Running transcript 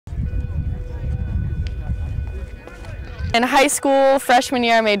In high school, freshman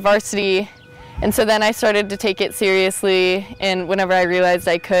year, I made varsity, and so then I started to take it seriously, and whenever I realized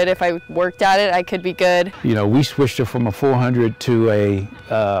I could, if I worked at it, I could be good. You know, we switched her from a 400 to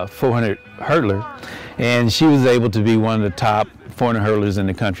a 400 hurdler, and she was able to be one of the top 400 hurdlers in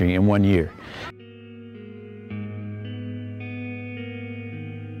the country in 1 year.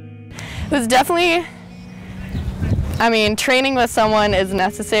 It was definitely, training with someone is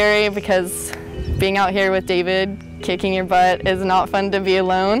necessary because being out here with David, kicking your butt, is not fun to be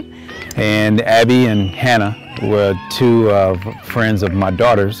alone. And Abby and Hannah were two friends of my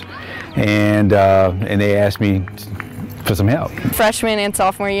daughter's, and they asked me for some help. Freshman and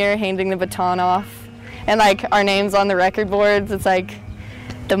sophomore year, handing the baton off, and like our names on the record boards, it's like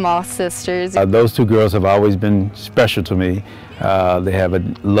the Moss sisters. Those two girls have always been special to me. They have a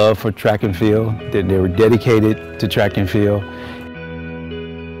love for track and field. They were dedicated to track and field.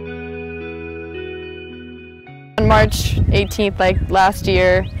 On March 18th, like last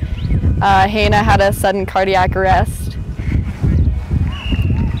year, Hannah had a sudden cardiac arrest.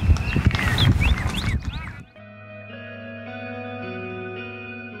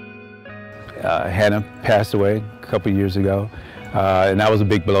 Hannah passed away a couple years ago, and that was a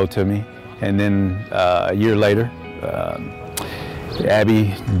big blow to me. And then a year later,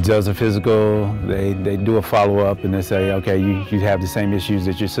 Abby does a physical, they do a follow-up, and they say, okay, you have the same issues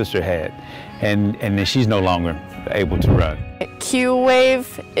that your sister had, and then she's no longer able to run. Q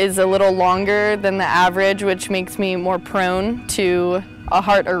wave is a little longer than the average, which makes me more prone to a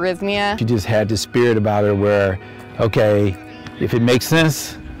heart arrhythmia. She just had this spirit about her where, okay, if it makes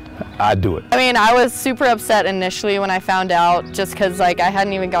sense, I'd do it. I was super upset initially when I found out, just because I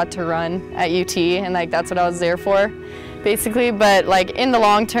hadn't even got to run at UT, and that's what I was there for, basically. But in the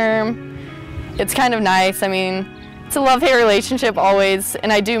long term, it's kind of nice. It's a love-hate relationship always,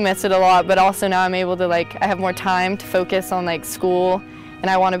 and I do miss it a lot, but also now I'm able to I have more time to focus on school, and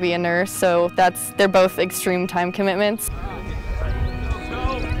I want to be a nurse, so they're both extreme time commitments.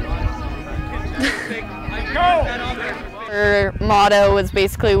 Her motto was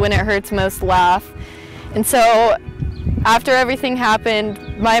basically, when it hurts most, laugh. And so after everything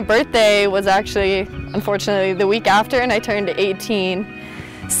happened, my birthday was actually, unfortunately, the week after, and I turned 18.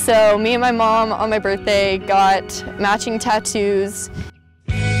 So me and my mom on my birthday got matching tattoos.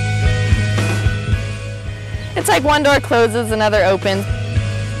 It's like one door closes, another opens.